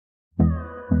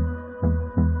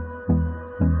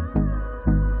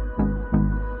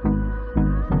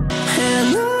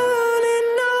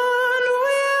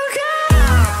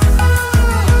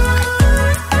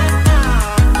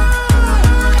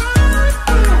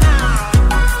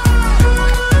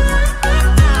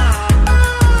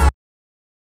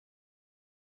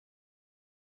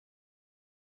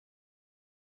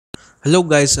Hello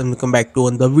guys and welcome back to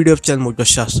another video of channel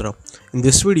MotoShastra. In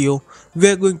this video, we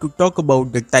are going to talk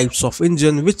about the types of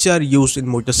engine which are used in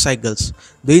motorcycles.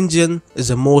 The engine is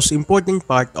the most important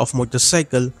part of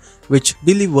motorcycle which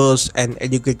delivers an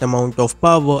adequate amount of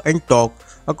power and torque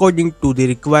according to the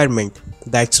requirement.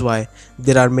 That's why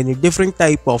there are many different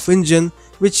type of engine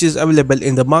which is available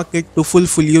in the market to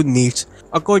fulfill your needs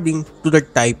according to the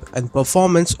type and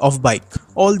performance of bike.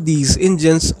 All these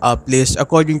engines are placed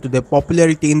according to their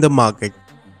popularity in the market.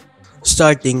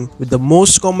 Starting with the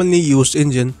most commonly used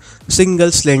engine,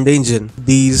 single cylinder engine.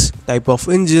 These type of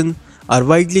engine are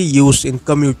widely used in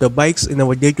commuter bikes in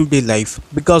our day-to-day life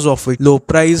because of its low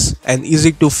price and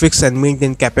easy to fix and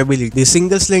maintain capability. The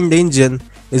single cylinder engine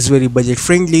is very budget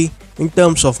friendly in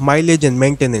terms of mileage and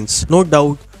maintenance. No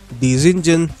doubt, this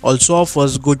engine also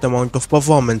offers good amount of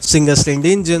performance. Single cylinder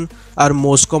engine are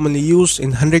most commonly used in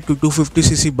 100 to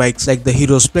 250cc bikes like the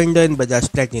Hero Splendor and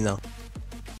Bajaj Platina.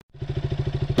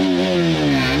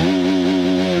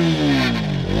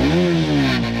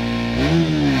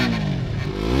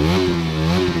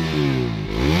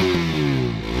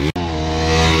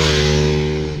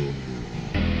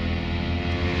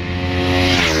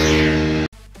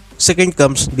 Second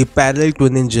comes the parallel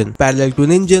twin engine. Parallel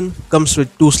twin engine comes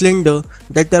with two cylinders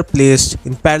that are placed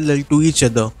in parallel to each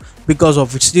other. Because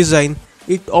of its design,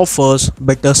 it offers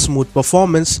better smooth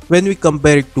performance when we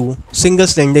compare it to single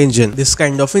cylinder engine. This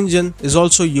kind of engine is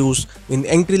also used in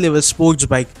entry level sports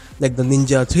bike like the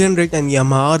Ninja 300 and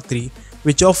Yamaha R3,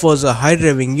 which offers a high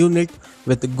revving unit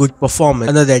with good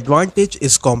performance. Another advantage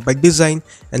is compact design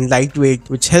and lightweight,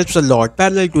 which helps a lot.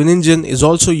 Parallel twin engine is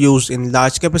also used in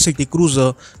large capacity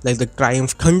cruiser like the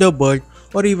Triumph Thunderbird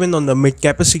or even on the mid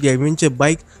capacity adventure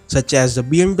bike such as the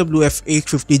BMW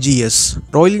F850 GS.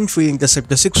 Royal Enfield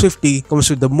Interceptor 650 comes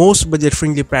with the most budget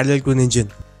friendly parallel twin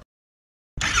engine.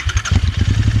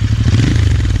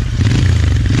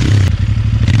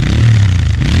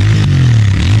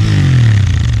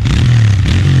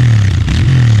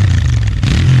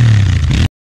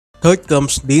 Third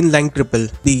comes the inline triple.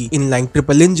 The inline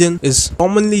triple engine is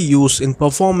commonly used in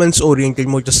performance-oriented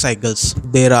motorcycles.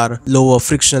 There are lower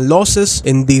frictional losses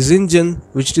in these engines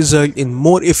which result in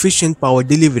more efficient power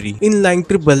delivery. Inline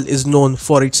triple is known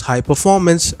for its high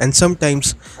performance and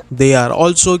sometimes they are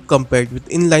also compared with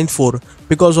inline 4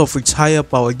 because of its higher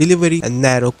power delivery and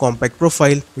narrow compact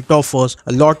profile. It offers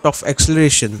a lot of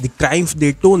acceleration. The Triumph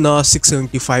Daytona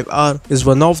 675R is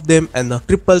one of them, and the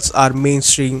triples are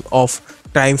mainstream of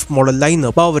Triumph model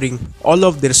lineup, powering all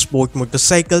of their sport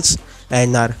motorcycles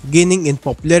and are gaining in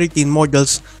popularity in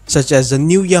models such as the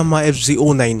new Yamaha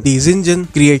FZ09. These engines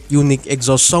create unique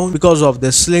exhaust sound because of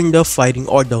their cylinder firing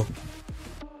order.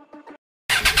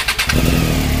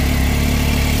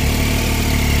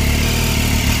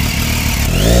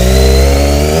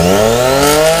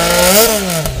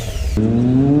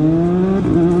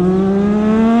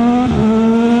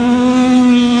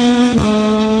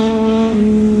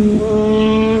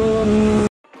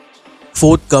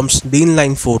 Fourth comes the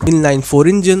inline 4. Inline 4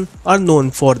 engine are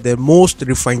known for their most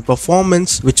refined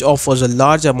performance, which offers a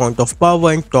large amount of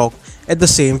power and torque at the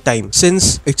same time.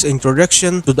 Since its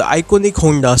introduction to the iconic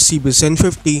Honda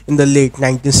CB750 in the late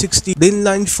 1960s, the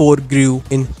inline 4 grew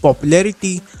in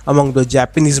popularity among the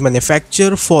Japanese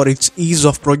manufacturer for its ease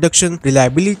of production,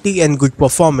 reliability and good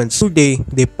performance. Today,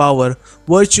 they power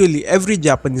virtually every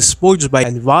Japanese sports bike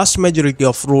and vast majority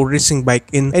of road racing bike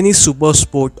in any super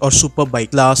sport or super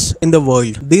bike class in the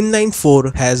world. The inline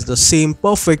 4 has the same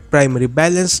perfect primary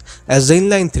balance as the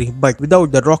inline 3 but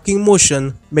without the rocking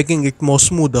motion, making it more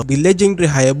smoother. The legendary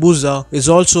Hayabusa is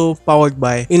also powered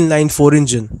by inline 4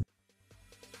 engine.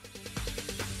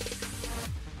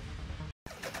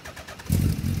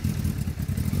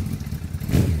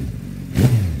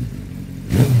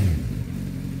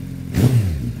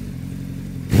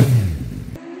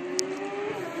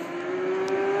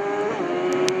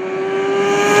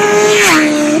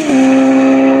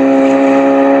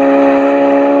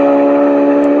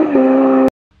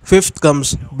 Fifth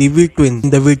comes the V-twin. In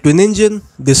the V-twin engine,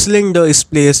 the cylinder is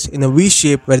placed in a V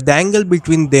shape where the angle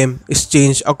between them is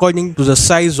changed according to the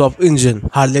size of engine.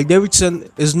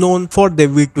 Harley-Davidson is known for their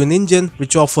V-twin engine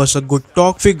which offers a good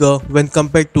torque figure when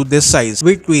compared to their size.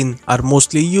 V-twin are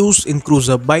mostly used in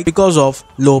cruiser bike because of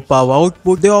low power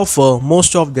output. They offer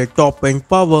most of their top end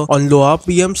power on low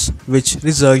RPMs which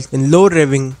result in low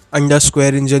revving under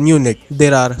square engine unit.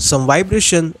 There are some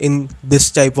vibration in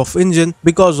this type of engine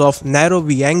because of narrow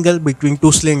V angle between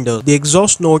two cylinders. The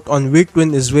exhaust note on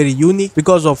V-twin is very unique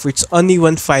because of its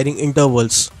uneven firing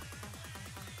intervals.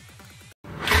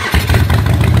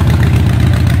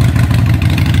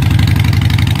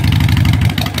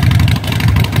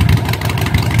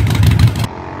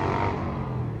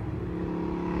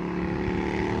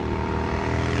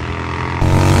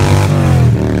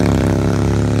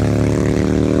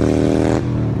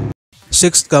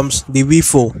 Sixth comes the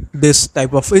V4. This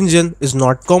type of engine is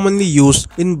not commonly used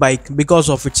in bike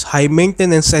because of its high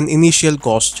maintenance and initial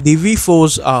cost. The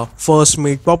V4s are first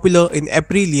made popular in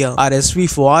Aprilia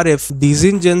RSV4RF. These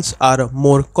engines are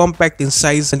more compact in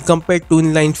size and compared to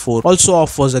inline 4 also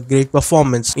offers a great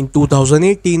performance. In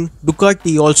 2018,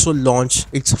 Ducati also launched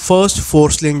its first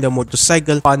 4-cylinder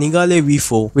motorcycle Panigale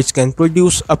V4, which can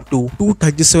produce up to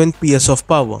 237 PS of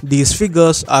power. These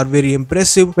figures are very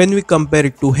impressive when we compare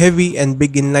it to heavy and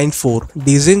big inline 4.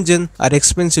 These engines are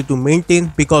expensive to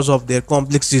maintain because of their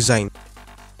complex design.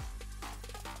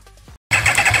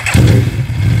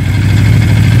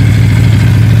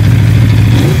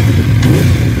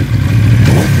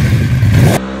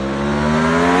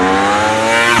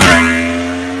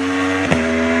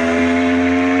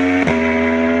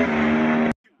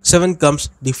 Seven comes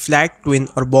the flat twin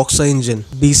or boxer engine.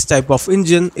 This type of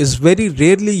engine is very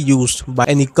rarely used by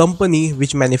any company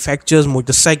which manufactures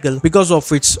motorcycle because of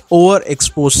its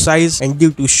overexposed size and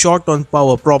due to short on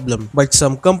power problem. But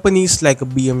some companies like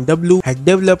BMW had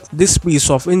developed this piece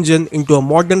of engine into a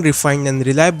modern, refined and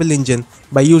reliable engine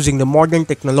by using the modern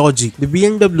technology. The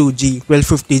BMW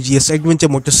G1250 GS Adventure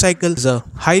motorcycle is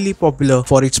highly popular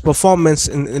for its performance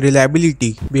and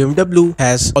reliability. BMW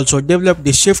has also developed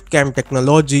the shift cam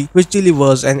technology which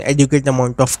delivers an adequate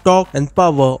amount of torque and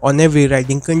power on every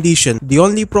riding condition. The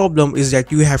only problem is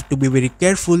that you have to be very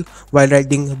careful while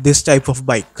riding this type of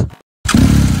bike.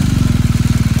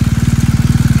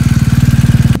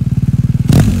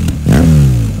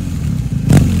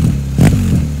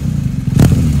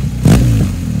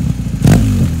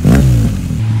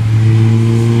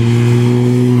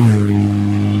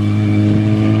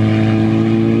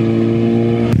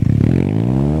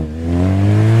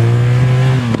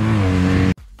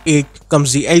 Eight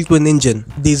comes the L-twin engine.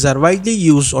 These are widely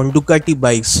used on Ducati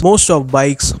bikes. Most of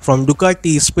bikes from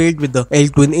Ducati is paired with the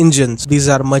L-twin engines. These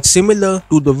are much similar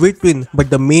to the V-twin, but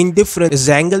the main difference is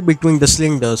the angle between the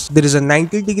cylinders. There is a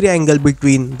 90-degree angle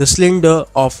between the cylinder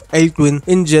of L-twin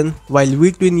engine, while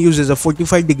V-twin uses a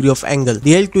 45-degree of angle.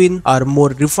 The L-twin are more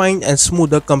refined and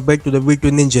smoother compared to the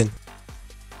V-twin engine.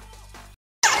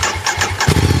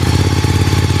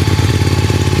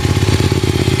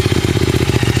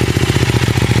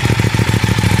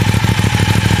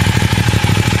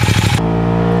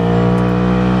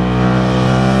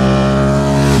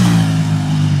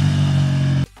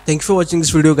 Thank you for watching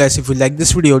this video guys. If you like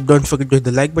this video, don't forget to hit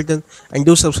the like button and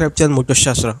do subscribe channel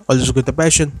MotoShastra. Always with a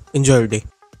passion. Enjoy your day.